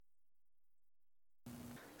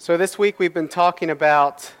So this week we've been talking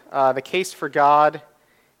about the case for God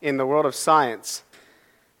in the world of science.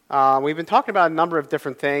 We've been talking about a number of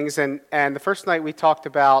different things, and the first night we talked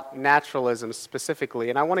about naturalism specifically,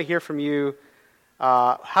 and I want to hear from you,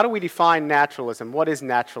 how do we define naturalism? What is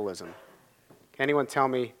naturalism? Can anyone tell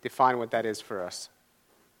me, define what that is for us?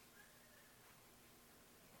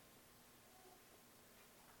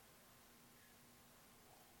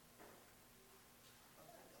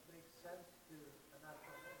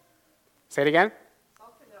 Say it again?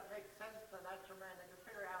 Something that makes sense to natural man and you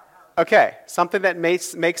figure out how. Okay, something that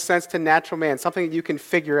makes sense to natural man, something that you can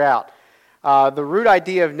figure out. The root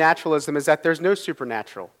idea of naturalism is that there's no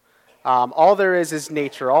supernatural. All there is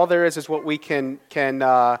nature. All there is what we can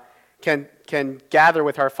gather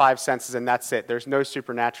with our five senses, and that's it. There's no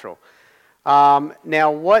supernatural. Now,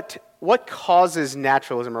 what causes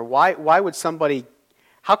naturalism, or why would somebody?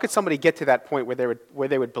 How could somebody get to that point where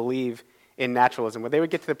they would believe in naturalism, where they would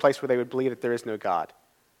get to the place where they would believe that there is no God?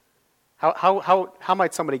 How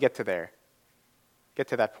might somebody get to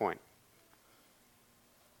that point?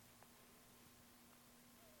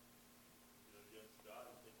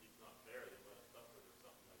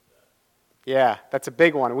 Yeah, that's a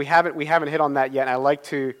big one. We haven't hit on that yet, and I'd like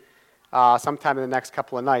to sometime in the next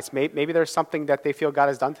couple of nights. Maybe there's something that they feel God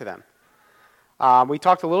has done to them. We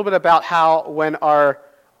talked a little bit about how when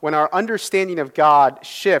our understanding of God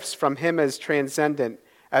shifts from Him as transcendent,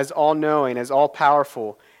 as all-knowing, as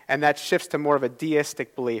all-powerful, and that shifts to more of a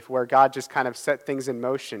deistic belief where God just kind of set things in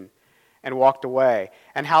motion and walked away,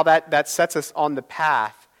 and how that sets us on the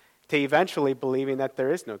path to eventually believing that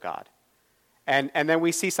there is no God. And then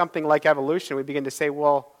we see something like evolution. We begin to say,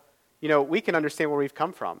 well, we can understand where we've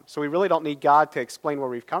come from, so we really don't need God to explain where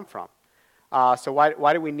we've come from. So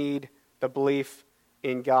why do we need the belief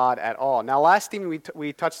in God at all? Now, last evening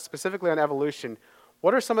we touched specifically on evolution.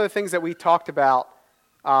 What are some of the things that we talked about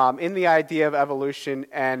in the idea of evolution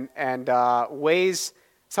and ways,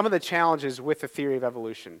 some of the challenges with the theory of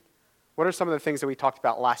evolution? What are some of the things that we talked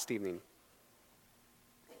about last evening?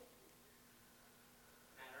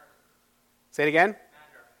 Say it again?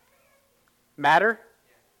 Matter?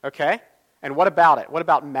 Yeah. Okay. And what about it? What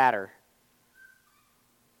about matter?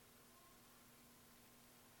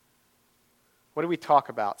 What do we talk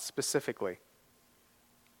about specifically?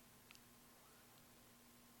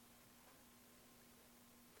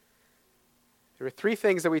 There were three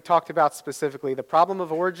things that we talked about specifically: the problem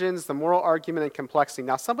of origins, the moral argument, and complexity.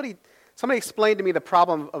 Now, somebody explain to me the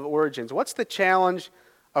problem of origins. What's the challenge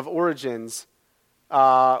of origins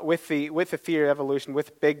with the theory of evolution,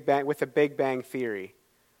 with the Big Bang theory?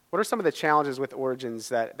 What are some of the challenges with origins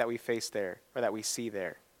that we face there, or that we see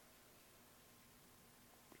there?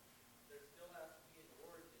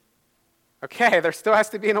 Okay, there still has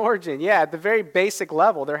to be an origin. Yeah, at the very basic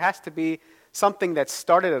level, there has to be something that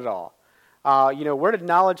started it all. Where did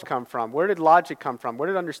knowledge come from? Where did logic come from? Where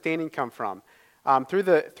did understanding come from? Through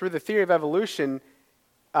the theory of evolution,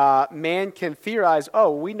 man can theorize,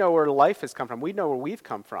 we know where life has come from. We know where we've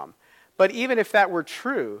come from. But even if that were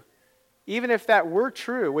true,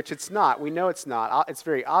 which it's not, we know it's not, it's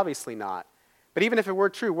very obviously not. But even if it were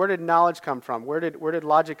true, where did knowledge come from? Where did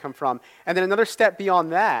logic come from? And then another step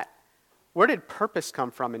beyond that, where did purpose come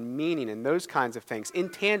from, and meaning, and those kinds of things,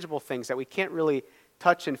 intangible things that we can't really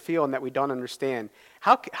touch and feel and that we don't understand?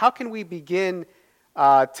 How can we begin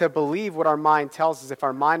to believe what our mind tells us if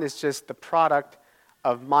our mind is just the product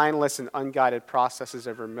of mindless and unguided processes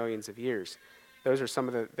over millions of years? Those are some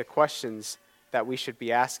of the questions that we should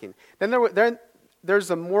be asking. Then there's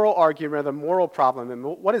the moral argument, or the moral problem. And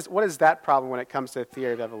what is that problem when it comes to the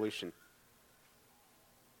theory of evolution?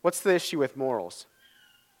 What's the issue with morals?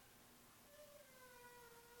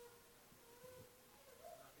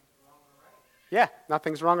 Yeah,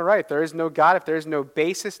 nothing's wrong or right. There is no God. If there is no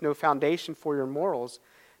basis, no foundation for your morals,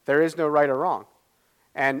 there is no right or wrong.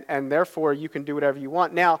 And therefore, you can do whatever you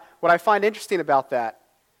want. Now, what I find interesting about that,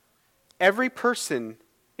 every person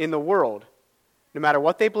in the world, no matter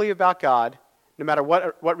what they believe about God, no matter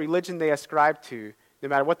what religion they ascribe to, no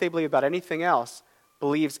matter what they believe about anything else,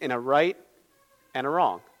 believes in a right and a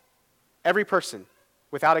wrong. Every person,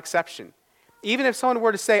 without exception. Even if someone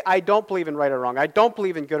were to say, I don't believe in right or wrong, I don't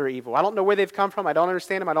believe in good or evil, I don't know where they've come from, I don't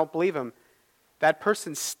understand them, I don't believe them, that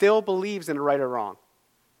person still believes in right or wrong.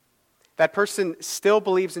 That person still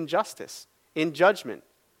believes in justice, in judgment,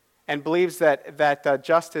 and believes that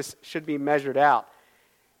justice should be measured out.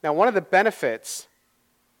 Now, one of the benefits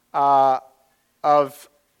of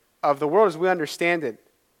the world as we understand it,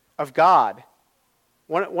 of God,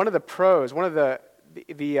 one of the pros, one of the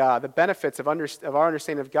benefits of our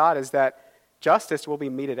understanding of God is that justice will be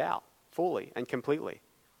meted out fully and completely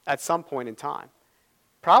at some point in time.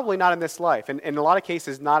 Probably not in this life, and in a lot of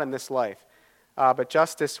cases, not in this life. But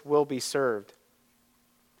justice will be served.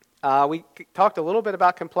 We talked a little bit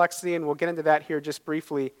about complexity, and we'll get into that here just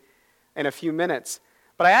briefly in a few minutes.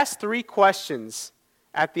 But I asked 3 questions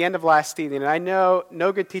at the end of last evening, and I know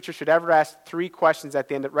no good teacher should ever ask 3 questions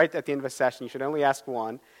right at the end of a session. You should only ask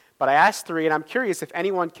 1. But I asked 3, and I'm curious if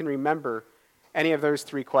anyone can remember any of those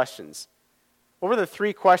 3 questions. What were the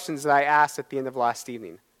 3 questions that I asked at the end of last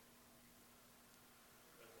evening?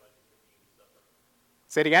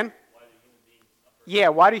 Say it again? Yeah,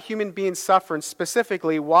 why do human beings suffer? And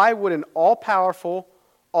specifically, why would an all-powerful,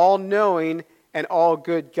 all-knowing, and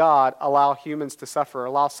all-good God allow humans to suffer, or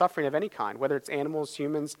allow suffering of any kind, whether it's animals,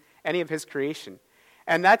 humans, any of his creation?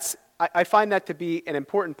 And I find that to be an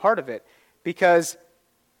important part of it, because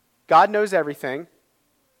God knows everything,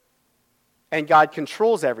 and God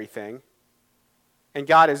controls everything, and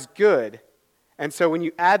God is good. And so when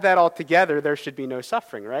you add that all together, there should be no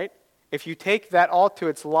suffering, right? If you take that all to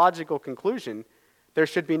its logical conclusion, there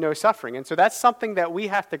should be no suffering. And so that's something that we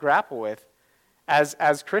have to grapple with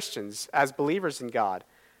as Christians, as believers in God.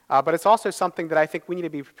 But it's also something that I think we need to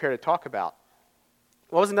be prepared to talk about.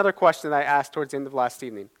 What was another question that I asked towards the end of last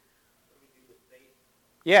evening?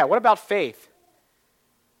 Yeah, what about faith?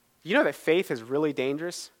 You know that faith is really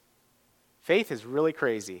dangerous? Faith is really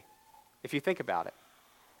crazy, if you think about it.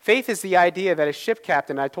 Faith is the idea that a ship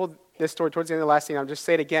captain, I told this story towards the end of the last evening, I'll just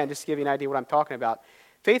say it again just to give you an idea of what I'm talking about.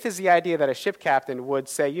 Faith is the idea that a ship captain would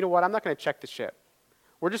say, you know what, I'm not going to check the ship.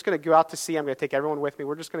 We're just going to go out to sea. I'm going to take everyone with me.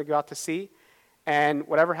 We're just going to go out to sea, and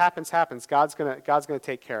whatever happens, happens. God's going to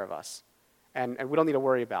take care of us, and we don't need to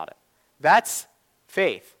worry about it. That's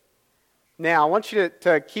faith. Now, I want you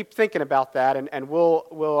to keep thinking about that, and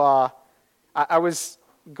I was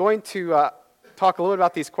going to talk a little bit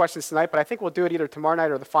about these questions tonight, but I think we'll do it either tomorrow night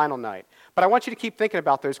or the final night. But I want you to keep thinking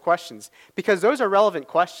about those questions, because those are relevant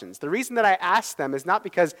questions. The reason that I ask them is not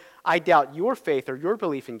because I doubt your faith or your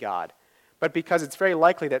belief in God, but because it's very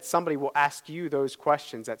likely that somebody will ask you those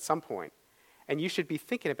questions at some point. And you should be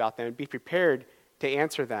thinking about them and be prepared to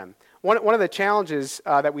answer them. One of the challenges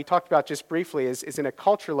that we talked about just briefly is in a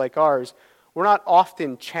culture like ours, we're not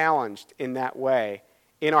often challenged in that way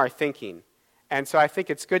in our thinking. And so I think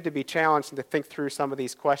it's good to be challenged and to think through some of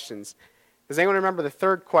these questions. Does anyone remember the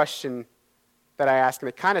third question that I asked? And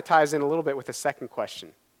it kind of ties in a little bit with the second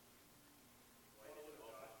question.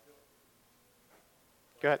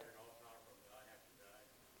 Go ahead.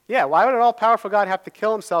 Yeah, why would an all-powerful God have to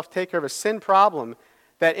kill himself to take care of a sin problem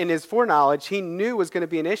that in his foreknowledge he knew was going to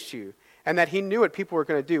be an issue and that he knew what people were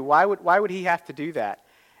going to do? Why would he have to do that?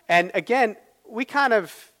 And again, we kind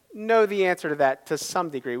of know the answer to that to some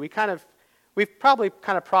degree. We've probably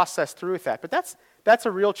kind of processed through with that. But that's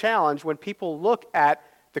a real challenge when people look at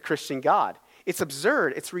the Christian God. It's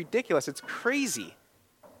absurd. It's ridiculous. It's crazy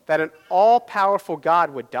that an all-powerful God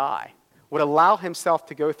would die, would allow himself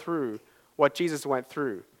to go through what Jesus went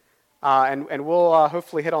through. And we'll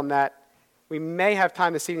hopefully hit on that. We may have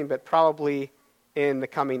time this evening, but probably in the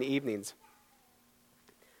coming evenings.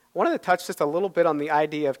 I wanted to touch just a little bit on the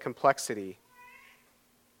idea of complexity.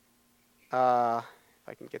 If I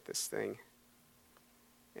can get this thing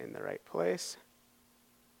in the right place.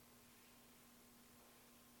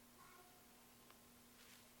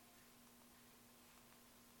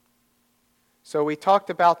 So we talked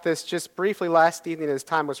about this just briefly last evening as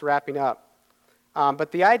time was wrapping up.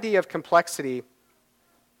 But the idea of complexity,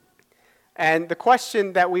 and the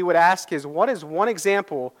question that we would ask is, what is one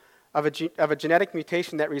example of a genetic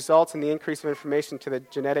mutation that results in the increase of information to the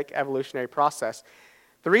genetic evolutionary process?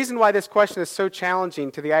 The reason why this question is so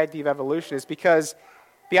challenging to the idea of evolution is because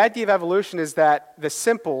the idea of evolution is that the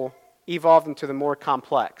simple evolved into the more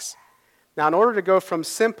complex. Now, in order to go from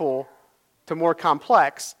simple to more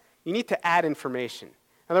complex, you need to add information.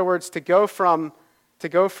 In other words, to go from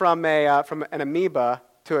an amoeba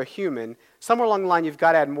to a human, somewhere along the line you've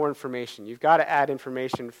got to add more information. You've got to add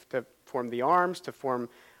information to form the arms, to form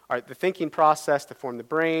the thinking process, to form the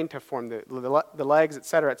brain, to form the legs, et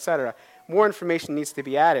cetera, et cetera. More information needs to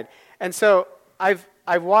be added. And so I've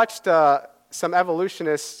watched some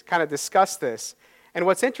evolutionists kind of discuss this. And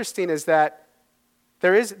what's interesting is that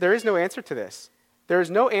there is no answer to this. There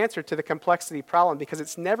is no answer to the complexity problem because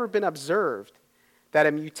it's never been observed that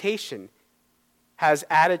a mutation has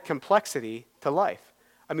added complexity to life.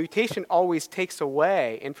 A mutation always takes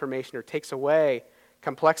away information or takes away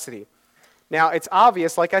complexity. Now, it's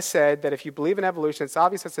obvious, like I said, that if you believe in evolution, it's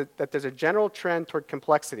obvious that there's a general trend toward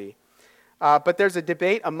complexity. But there's a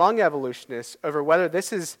debate among evolutionists over whether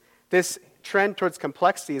this trend towards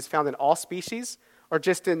complexity is found in all species or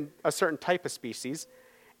just in a certain type of species.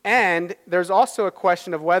 And there's also a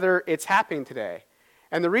question of whether it's happening today.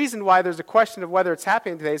 And the reason why there's a question of whether it's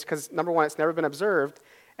happening today is because, number one, it's never been observed,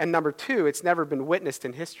 and number two, it's never been witnessed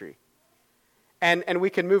in history. And we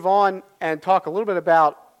can move on and talk a little bit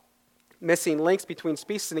about missing links between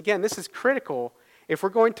species. And again, this is critical. If we're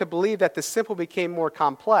going to believe that the simple became more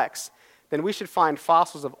complex, then we should find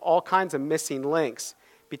fossils of all kinds of missing links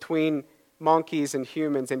between monkeys and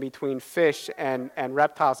humans and between fish and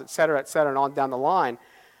reptiles, et cetera, and on down the line.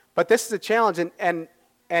 But this is a challenge. And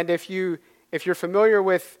if you're familiar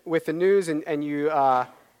with the news and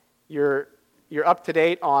you're up to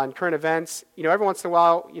date on current events, every once in a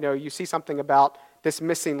while, you see something about this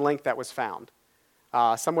missing link that was found.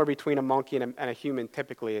 Somewhere between a monkey and a human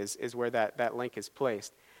typically is where that link is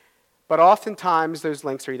placed. But oftentimes those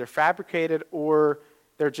links are either fabricated or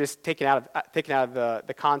they're just taken out of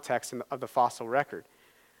the context of the fossil record.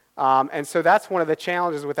 And so that's one of the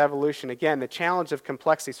challenges with evolution. Again, the challenge of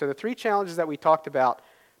complexity. So the three challenges that we talked about: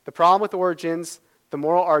 the problem with origins, the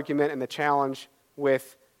moral argument, and the challenge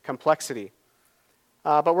with complexity.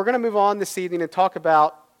 But we're going to move on this evening and talk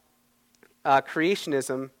about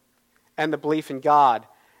creationism and the belief in God.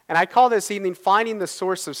 And I call this evening Finding the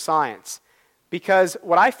Source of Science. Because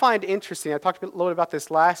what I find interesting, I talked a little bit about this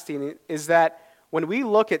last evening, is that when we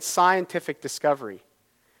look at scientific discovery,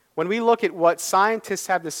 when we look at what scientists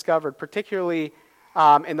have discovered, particularly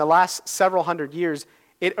in the last several hundred years,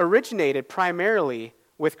 it originated primarily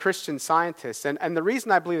with Christian scientists. And the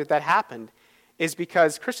reason I believe that happened is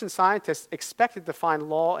because Christian scientists expected to find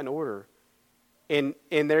law and order in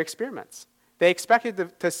their experiments. They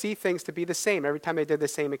expected to see things to be the same every time they did the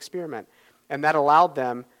same experiment. And that allowed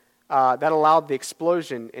the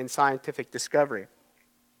explosion in scientific discovery.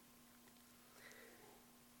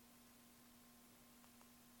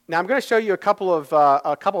 Now I'm going to show you a couple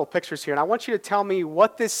of pictures here, and I want you to tell me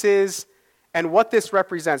what this is and what this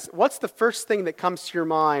represents. What's the first thing that comes to your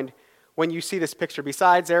mind when you see this picture?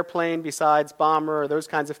 Besides airplane, besides bomber, or those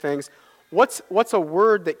kinds of things, what's a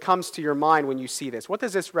word that comes to your mind when you see this? What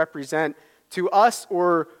does this represent to us,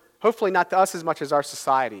 or hopefully not to us as much as our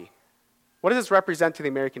society? What does this represent to the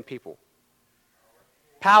American people?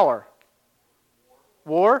 Power.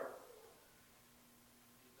 War?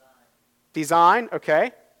 Design,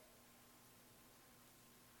 okay.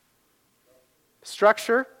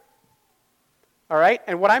 Structure. All right,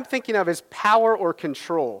 and what I'm thinking of is power or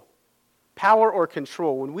control. Power or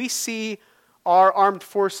control. When we see our armed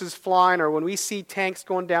forces flying, or when we see tanks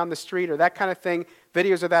going down the street, or that kind of thing,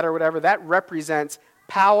 videos of that or whatever, that represents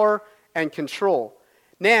power and control.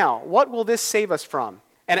 Now, what will this save us from?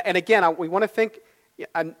 And again, we want to think.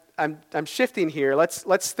 I'm shifting here.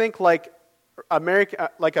 Let's think like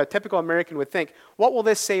a typical American would think. What will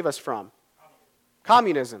this save us from?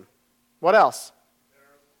 Communism. What else?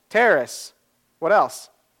 Terrorists. What else?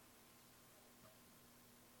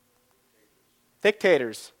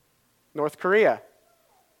 Dictators. North Korea.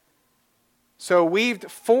 So we've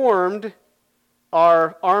formed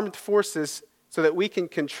our armed forces so that we can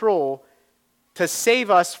control to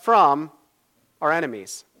save us from our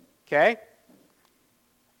enemies. Okay?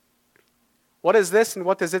 What is this and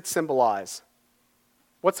what does it symbolize?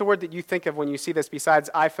 What's the word that you think of when you see this besides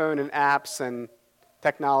iPhone and apps and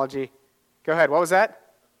technology? Go ahead. What was that?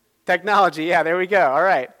 Technology. Yeah, there we go. All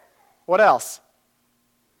right. What else?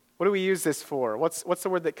 What do we use this for? What's the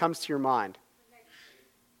word that comes to your mind?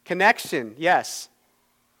 Connection. Yes.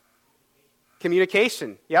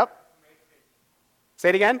 Communication. Yep. Say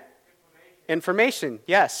it again. Information.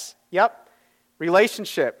 Yes. Yep.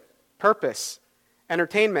 Relationship. Purpose.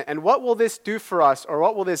 Entertainment. And what will this do for us, or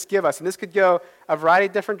what will this give us? And this could go a variety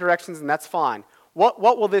of different directions, and that's fine. What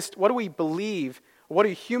do we believe, what do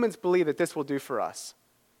humans believe that this will do for us?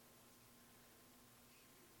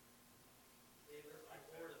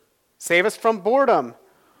 Save us from boredom.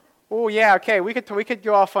 Oh, yeah, okay. We could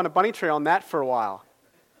go off on a bunny trail on that for a while.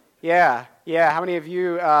 Yeah. How many of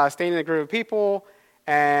you staying in a group of people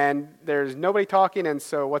and there's nobody talking, and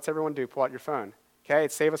so what's everyone do? Pull out your phone. Okay,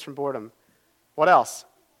 it's save us from boredom. What else?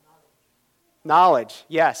 Knowledge.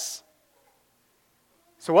 Yes.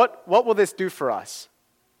 So what will this do for us?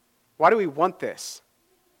 Why do we want this?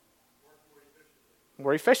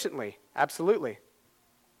 More efficiently. Absolutely.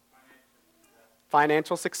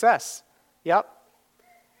 Financial success. Yep.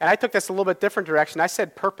 And I took this a little bit different direction. I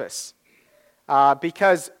said purpose.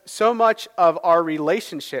 Because so much of our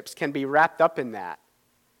relationships can be wrapped up in that.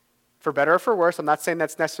 For better or for worse, I'm not saying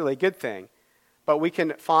that's necessarily a good thing, but we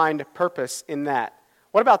can find purpose in that.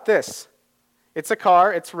 What about this? It's a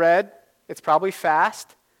car, it's red, it's probably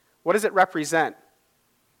fast. What does it represent?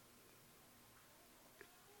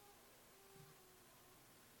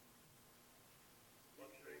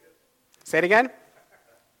 Say it again?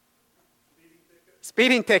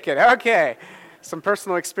 Speeding ticket, okay. Some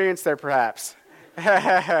personal experience there, perhaps.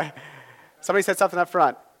 Somebody said something up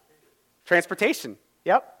front. Transportation,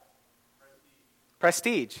 yep.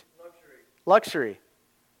 Prestige. Luxury.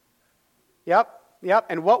 Yep.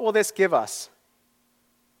 And what will this give us?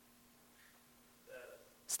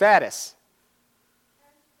 Status.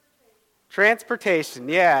 Transportation,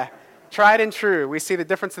 yeah. Tried and true. We see the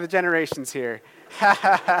difference of the generations here.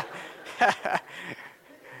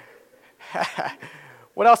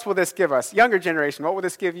 What else will this give us? Younger generation, what will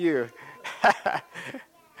this give you?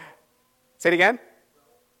 Say it again.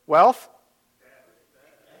 Wealth?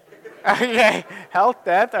 Okay. Health,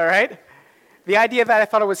 death, all right. The idea that I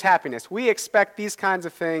thought it was happiness. We expect these kinds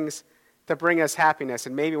of things to bring us happiness,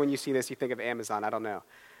 and maybe when you see this, you think of Amazon. I don't know.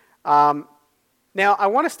 Now, I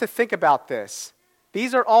want us to think about this.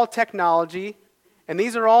 These are all technology, and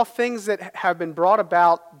these are all things that have been brought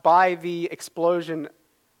about by the explosion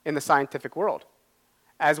in the scientific world.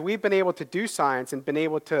 As we've been able to do science and been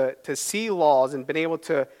able to see laws and been able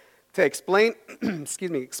to explain,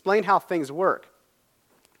 explain how things work,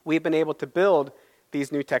 we've been able to build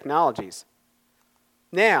these new technologies.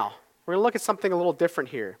 Now, we're going to look at something a little different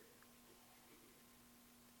here.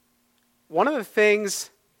 One of the things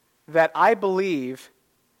that I believe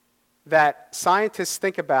that scientists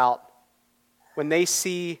think about when they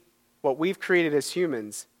see what we've created as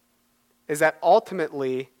humans is that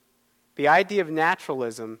ultimately the idea of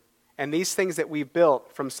naturalism and these things that we've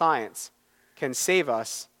built from science can save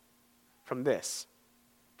us from this,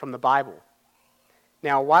 from the Bible.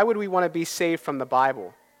 Now, why would we want to be saved from the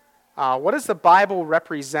Bible? What does the Bible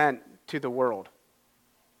represent to the world?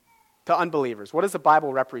 To unbelievers. What does the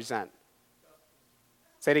Bible represent?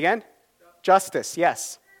 Say it again. Justice,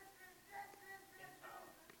 yes.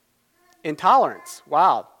 Intolerance.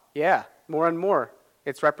 Wow. Yeah. More and more,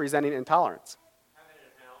 it's representing intolerance. Heaven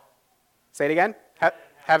and hell. Say it again.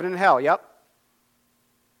 Heaven and hell. Yep.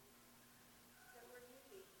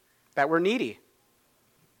 That we're needy.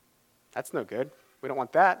 That's no good. We don't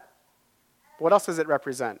want that. But what else does it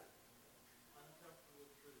represent?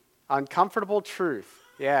 Uncomfortable truth.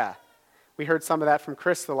 Yeah. We heard some of that from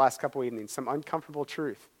Chris the last couple evenings. Some uncomfortable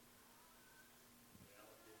truth.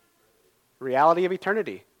 Reality of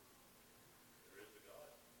eternity.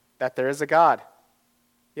 That there is a God.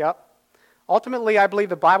 Yep. Ultimately, I believe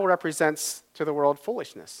the Bible represents to the world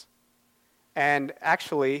foolishness. And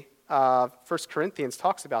actually, 1 Corinthians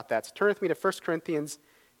talks about that. So turn with me to 1 Corinthians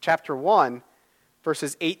chapter 1,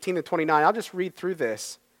 verses 18 to 29. I'll just read through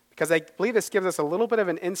this because I believe this gives us a little bit of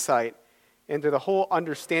an insight into the whole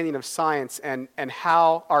understanding of science and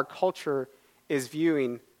how our culture is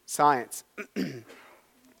viewing science. 1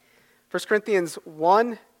 Corinthians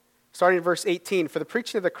 1, starting in verse 18, "For the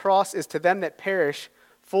preaching of the cross is to them that perish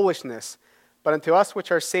foolishness, but unto us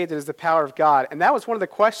which are saved it is the power of God." And that was one of the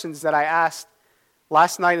questions that I asked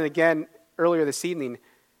last night and again earlier this evening.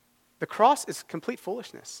 The cross is complete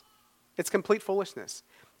foolishness. It's complete foolishness.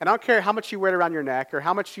 And I don't care how much you wear it around your neck or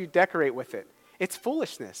how much you decorate with it. It's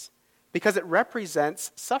foolishness because it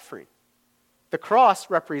represents suffering. The cross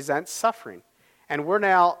represents suffering. And we're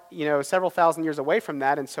now, several thousand years away from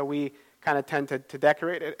that, and so we kind of tend to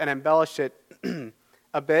decorate it and embellish it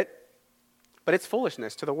a bit. But it's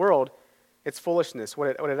foolishness. To the world, it's foolishness, what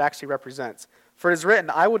it actually represents. "For it is written,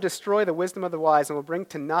 I will destroy the wisdom of the wise and will bring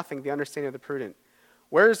to nothing the understanding of the prudent.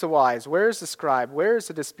 Where is the wise? Where is the scribe? Where is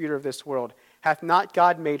the disputer of this world? Hath not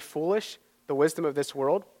God made foolish the wisdom of this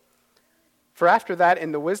world? For after that,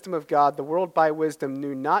 in the wisdom of God, the world by wisdom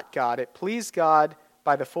knew not God. It pleased God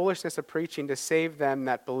by the foolishness of preaching to save them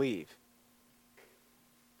that believe.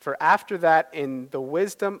 For after that, in the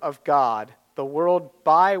wisdom of God, the world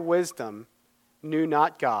by wisdom knew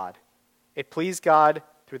not God. It pleased God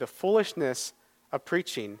through the foolishness of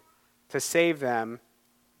preaching to save them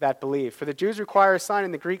that believe. For the Jews require a sign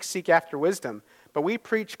and the Greeks seek after wisdom. But we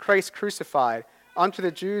preach Christ crucified, unto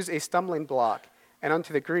the Jews a stumbling block, and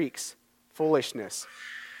unto the Greeks foolishness.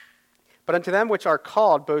 But unto them which are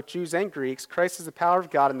called, both Jews and Greeks, Christ is the power of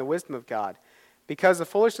God and the wisdom of God. Because the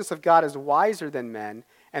foolishness of God is wiser than men,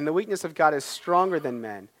 and the weakness of God is stronger than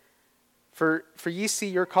men. For ye see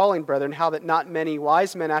your calling, brethren, how that not many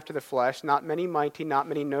wise men after the flesh, not many mighty, not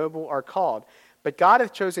many noble are called. But God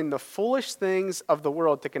hath chosen the foolish things of the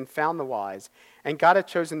world to confound the wise, and God hath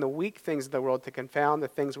chosen the weak things of the world to confound the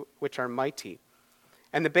things which are mighty.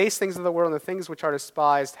 And the base things of the world and the things which are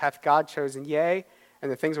despised hath God chosen, yea,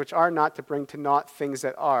 and the things which are not to bring to naught things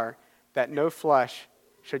that are, that no flesh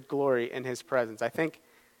should glory in his presence." I think,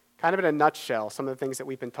 kind of in a nutshell, some of the things that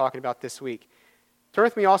we've been talking about this week. Turn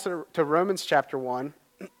with me also to Romans chapter 1.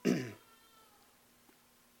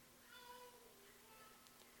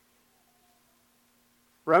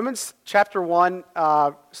 Romans chapter 1,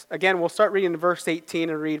 again, we'll start reading in verse 18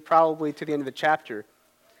 and read probably to the end of the chapter.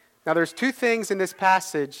 Now, there's two things in this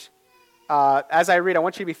passage. As I read, I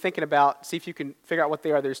want you to be thinking about, see if you can figure out what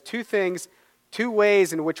they are. There's two things, two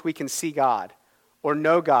ways in which we can see God or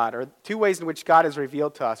know God, or two ways in which God is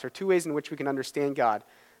revealed to us, or two ways in which we can understand God,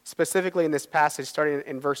 specifically in this passage starting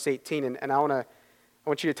in verse 18. And I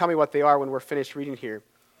want you to tell me what they are when we're finished reading here.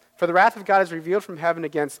 For the wrath of God is revealed from heaven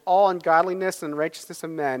against all ungodliness and unrighteousness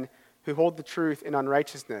of men who hold the truth in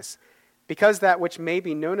unrighteousness, because that which may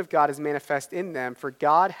be known of God is manifest in them, for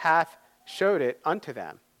God hath showed it unto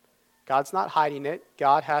them. God's not hiding it.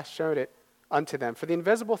 God hath showed it unto them. For the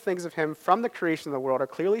invisible things of him from the creation of the world are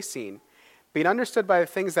clearly seen, being understood by the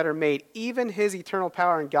things that are made, even his eternal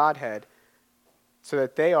power and Godhead, so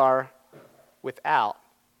that they are without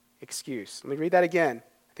excuse. Let me read that again.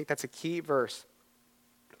 I think that's a key verse.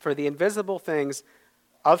 For the invisible things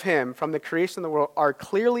of him from the creation of the world are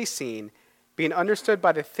clearly seen, being understood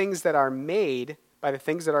by the things that are made, by the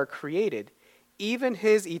things that are created, even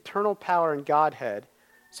his eternal power and Godhead,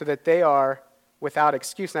 so that they are without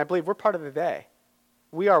excuse. And I believe we're part of the day.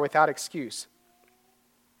 We are without excuse.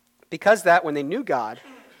 Because that when they knew God,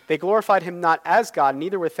 they glorified him not as God,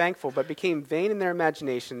 neither were thankful, but became vain in their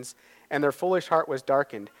imaginations, and their foolish heart was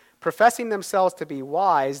darkened. Professing themselves to be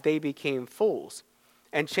wise, they became fools,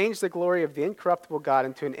 and changed the glory of the incorruptible God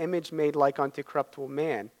into an image made like unto corruptible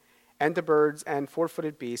man, and to birds and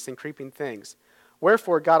four-footed beasts and creeping things.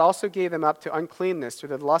 Wherefore God also gave them up to uncleanness through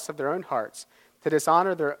the lust of their own hearts, to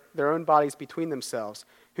dishonor their own bodies between themselves,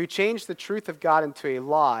 who changed the truth of God into a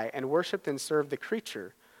lie, and worshipped and served the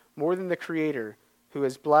creature more than the Creator, who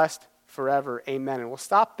is blessed forever. Amen. And we'll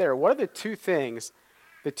stop there. What are the two things,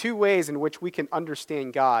 the two ways in which we can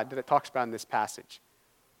understand God that it talks about in this passage?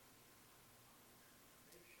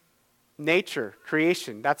 Nature,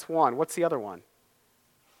 creation, that's one. What's the other one?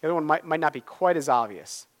 The other one might not be quite as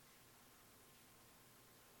obvious.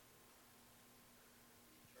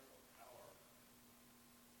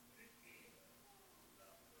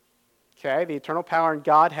 Okay, the eternal power and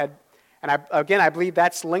Godhead. And I believe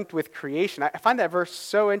that's linked with creation. I find that verse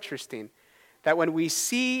so interesting, that when we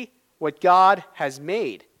see what God has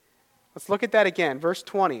made, let's look at that again. Verse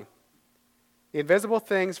 20. The invisible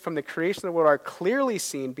things from the creation of the world are clearly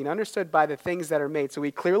seen, being understood by the things that are made. So we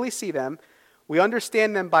clearly see them. We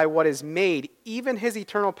understand them by what is made, even his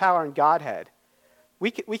eternal power and Godhead.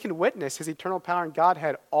 We can witness his eternal power and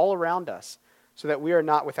Godhead all around us, so that we are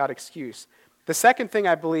not without excuse. The second thing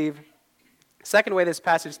I believe, second way this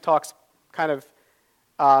passage talks kind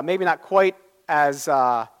of maybe not quite as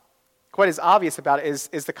obvious about it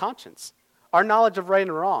is the conscience. Our knowledge of right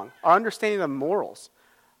and wrong, our understanding of morals.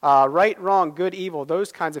 Right, wrong, good, evil,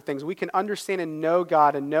 those kinds of things. We can understand and know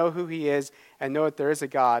God and know who he is and know that there is a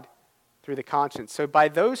God through the conscience. So by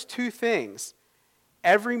those two things,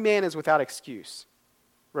 every man is without excuse,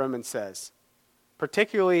 Romans says.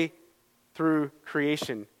 Particularly through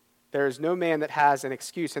creation. There is no man that has an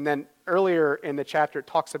excuse. And then earlier in the chapter, it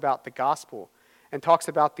talks about the gospel and talks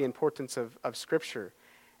about the importance of Scripture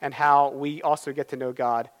and how we also get to know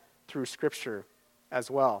God through Scripture as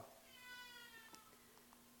well.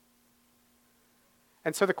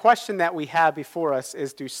 And so the question that we have before us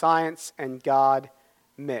is, do science and God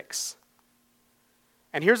mix?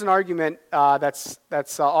 And here's an argument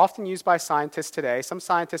that's often used by scientists today. Some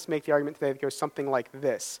scientists make the argument today that goes something like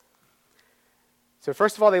this. So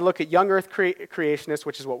first of all, they look at young earth creationists,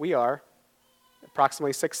 which is what we are.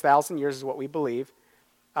 Approximately 6,000 years is what we believe.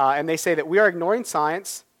 And they say that we are ignoring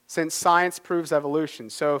science since science proves evolution.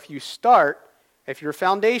 So if your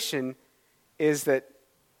foundation is that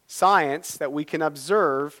science, that we can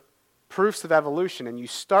observe proofs of evolution, and you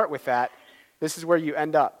start with that, this is where you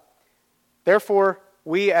end up. Therefore,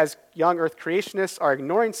 we as young earth creationists are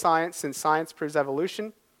ignoring science since science proves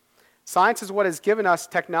evolution. Science is what has given us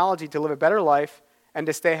technology to live a better life and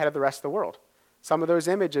to stay ahead of the rest of the world. Some of those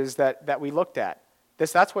images that we looked at,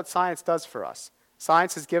 that's what science does for us.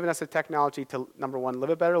 Science has given us the technology to, number one, live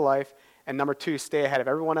a better life, and number two, stay ahead of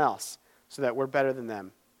everyone else so that we're better than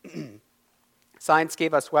them. Science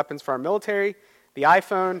gave us weapons for our military, the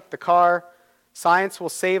iPhone, the car. Science will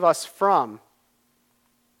save us from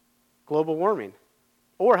global warming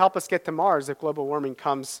or help us get to Mars if global warming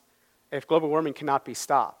cannot be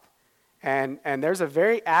stopped. And there's a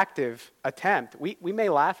very active attempt. We may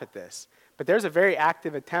laugh at this, but there's a very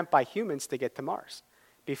active attempt by humans to get to Mars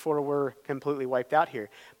before we're completely wiped out here.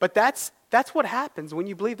 But that's what happens when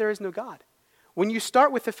you believe there is no God. When you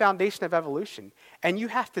start with the foundation of evolution and you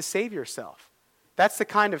have to save yourself, that's the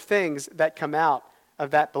kind of things that come out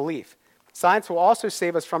of that belief. Science will also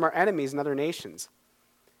save us from our enemies and other nations.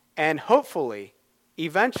 And hopefully,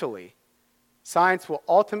 eventually, science will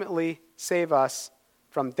ultimately save us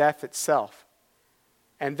from death itself.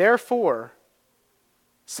 And therefore,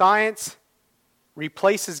 science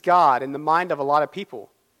replaces God in the mind of a lot of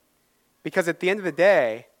people. Because at the end of the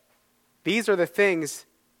day, these are the things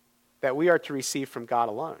that we are to receive from God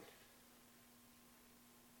alone.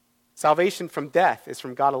 Salvation from death is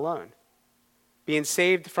from God alone. Being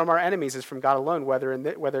saved from our enemies is from God alone, whether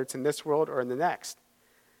it's in this world or in the next.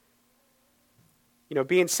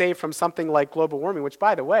 Being saved from something like global warming, which,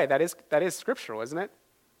 by the way, that is scriptural, isn't it?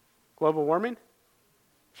 Global warming?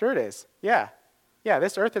 Sure it is. Yeah,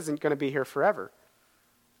 this earth isn't going to be here forever.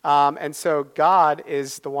 And so God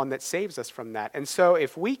is the one that saves us from that. And so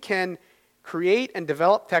if we can create and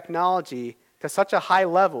develop technology to such a high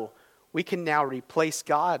level, we can now replace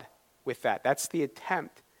God with that. That's the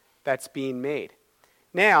attempt that's being made.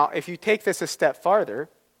 Now, if you take this a step farther,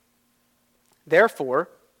 therefore,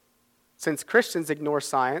 since Christians ignore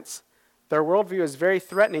science, their worldview is very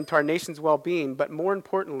threatening to our nation's well-being, but more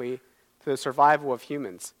importantly, to the survival of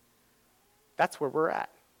humans. That's where we're at.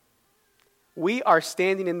 We are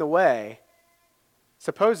standing in the way,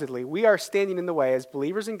 supposedly, we are standing in the way as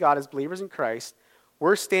believers in God, as believers in Christ.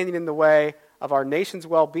 We're standing in the way of our nation's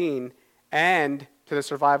well-being and to the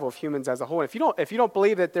survival of humans as a whole. And if you don't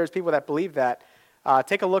believe that there's people that believe that,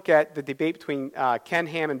 take a look at the debate between Ken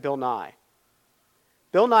Ham and Bill Nye.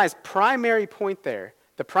 Bill Nye's primary point there,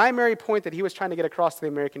 the primary point that he was trying to get across to the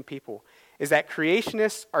American people, is that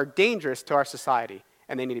creationists are dangerous to our society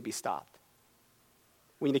and they need to be stopped.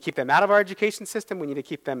 We need to keep them out of our education system. We need to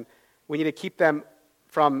keep them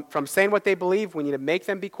from saying what they believe. We need to make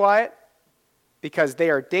them be quiet because they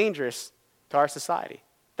are dangerous to our society.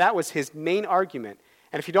 That was his main argument.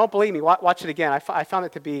 And if you don't believe me, watch it again. I found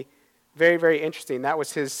it to be very, very interesting. That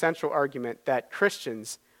was his central argument, that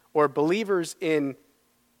Christians or believers in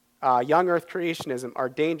young earth creationism are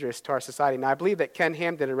dangerous to our society. Now, I believe that Ken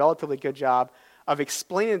Ham did a relatively good job of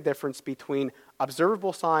explaining the difference between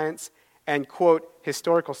observable science and, quote,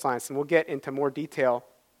 historical science. And we'll get into more detail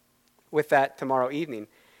with that tomorrow evening.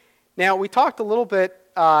 Now, we talked a little bit,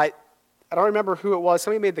 I don't remember who it was.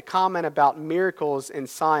 Somebody made the comment about miracles in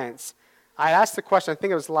science. I asked the question, I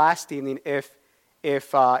think it was last evening, if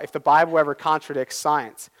the Bible ever contradicts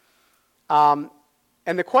science. And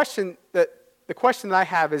the question that I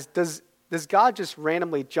have is, does God just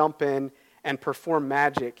randomly jump in and perform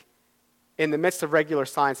magic in the midst of regular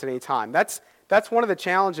science at any time? That's one of the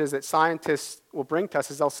challenges that scientists will bring to us,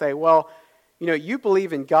 is they'll say, well, you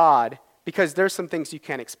believe in God because there's some things you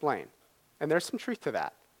can't explain. And there's some truth to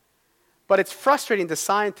that. But it's frustrating to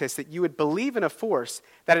scientists that you would believe in a force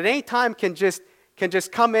that at any time can just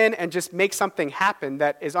come in and just make something happen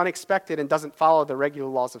that is unexpected and doesn't follow the regular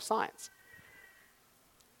laws of science.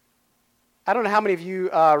 I don't know how many of you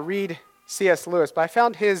read C.S. Lewis, but I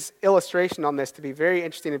found his illustration on this to be very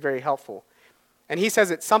interesting and very helpful. And he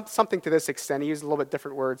says it's something to this extent. He used a little bit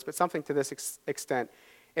different words, but something to this extent.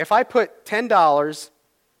 If I put $10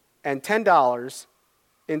 and $10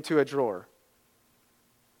 into a drawer,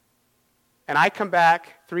 and I come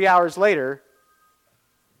back 3 hours later,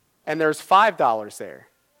 and there's $5 there,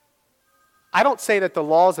 I don't say that the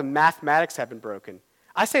laws of mathematics have been broken.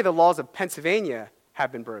 I say the laws of Pennsylvania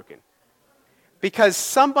have been broken. Because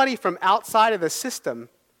somebody from outside of the system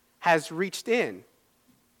has reached in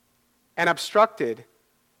and obstructed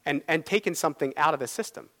and taken something out of the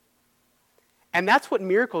system. And that's what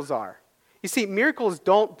miracles are. You see, miracles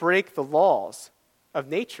don't break the laws of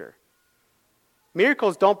nature.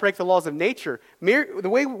 Miracles don't break the laws of nature. The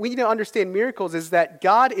way we need to understand miracles is that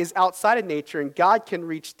God is outside of nature and God can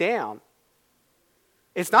reach down.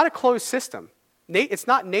 It's not a closed system. It's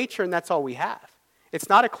not nature and that's all we have. It's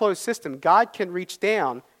not a closed system. God can reach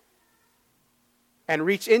down and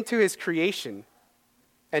reach into his creation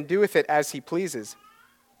and do with it as he pleases.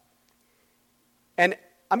 And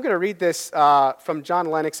I'm going to read this from John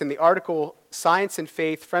Lennox in the article, Science and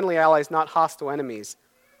Faith, Friendly Allies, Not Hostile Enemies.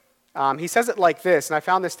 He says it like this, and I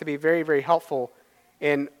found this to be very, very helpful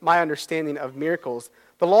in my understanding of miracles.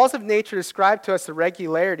 The laws of nature describe to us the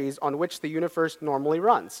regularities on which the universe normally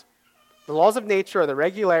runs. The laws of nature are the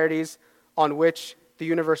regularities on which the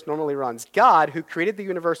universe normally runs. God, who created the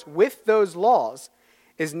universe with those laws,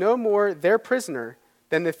 is no more their prisoner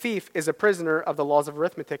than the thief is a prisoner of the laws of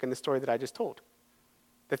arithmetic in the story that I just told.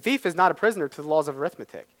 The thief is not a prisoner to the laws of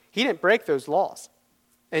arithmetic. He didn't break those laws.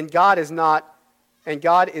 And God is not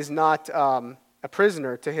a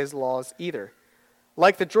prisoner to his laws either.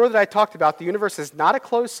 Like the drawer that I talked about, the universe is not a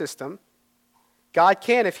closed system. God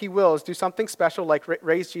can, if he wills, do something special like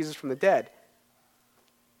raise Jesus from the dead.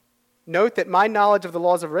 Note that my knowledge of the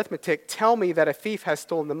laws of arithmetic tell me that a thief has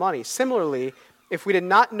stolen the money. Similarly, if we did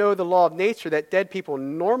not know the law of nature that dead people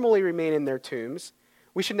normally remain in their tombs,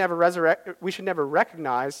 we should never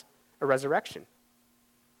recognize a resurrection.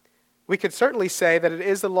 We could certainly say that it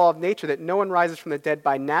is the law of nature that no one rises from the dead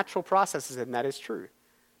by natural processes, and that is true.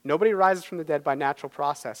 Nobody rises from the dead by natural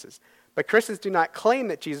processes. But Christians do not claim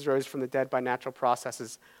that Jesus rose from the dead by natural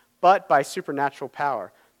processes, but by supernatural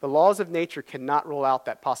power. The laws of nature cannot rule out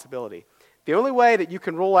that possibility. The only way that you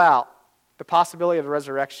can rule out the possibility of the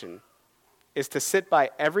resurrection is to sit by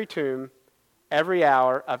every tomb, every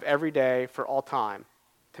hour of every day for all time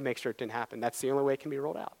to make sure it didn't happen. That's the only way it can be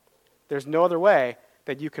ruled out. There's no other way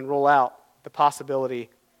that you can rule out the possibility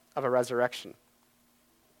of a resurrection.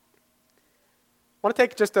 I want to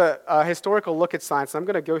take just a historical look at science. I'm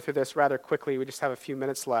going to go through this rather quickly. We just have a few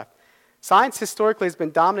minutes left. Science historically has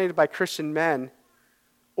been dominated by Christian men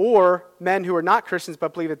or men who are not Christians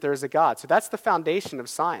but believe that there is a God. So that's the foundation of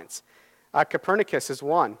science. Copernicus is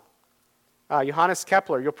one. Johannes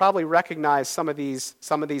Kepler, you'll probably recognize some of these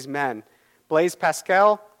men. Blaise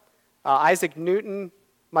Pascal, Isaac Newton,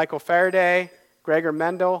 Michael Faraday, Gregor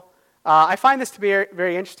Mendel. I find this to be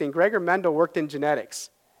very interesting. Gregor Mendel worked in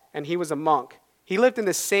genetics, and he was a monk. He lived in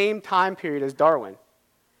the same time period as Darwin.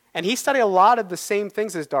 And he studied a lot of the same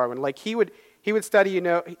things as Darwin. Like he would study,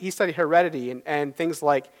 he studied heredity and things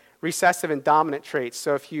like recessive and dominant traits.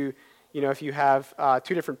 So if you have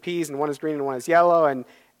two different peas and one is green and one is yellow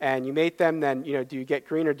and you mate them, then, do you get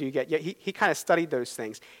green or do you get yellow? He kind of studied those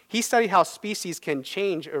things. He studied how species can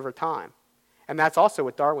change over time. And that's also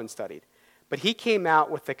what Darwin studied. But he came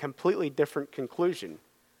out with a completely different conclusion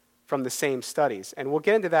from the same studies. And we'll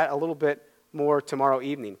get into that a little bit more tomorrow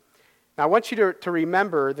evening. Now, I want you to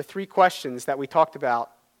remember the 3 questions that we talked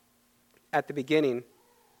about at the beginning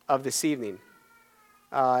of this evening.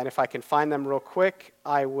 And if I can find them real quick,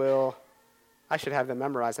 I should have them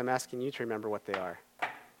memorized. I'm asking you to remember what they are.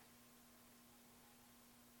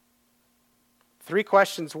 3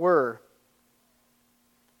 questions were: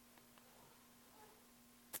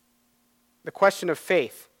 the question of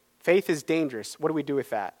faith. Faith is dangerous. What do we do with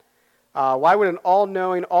that? Why would an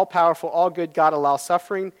all-knowing, all-powerful, all-good God allow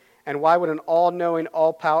suffering? And why would an all-knowing,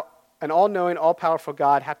 all-powerful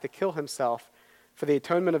God have to kill himself for the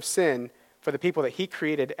atonement of sin for the people that he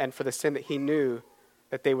created and for the sin that he knew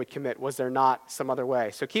that they would commit? Was there not some other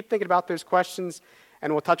way? So keep thinking about those questions,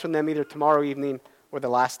 and we'll touch on them either tomorrow evening or the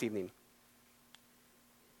last evening.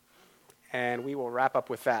 And we will wrap up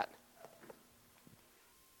with that.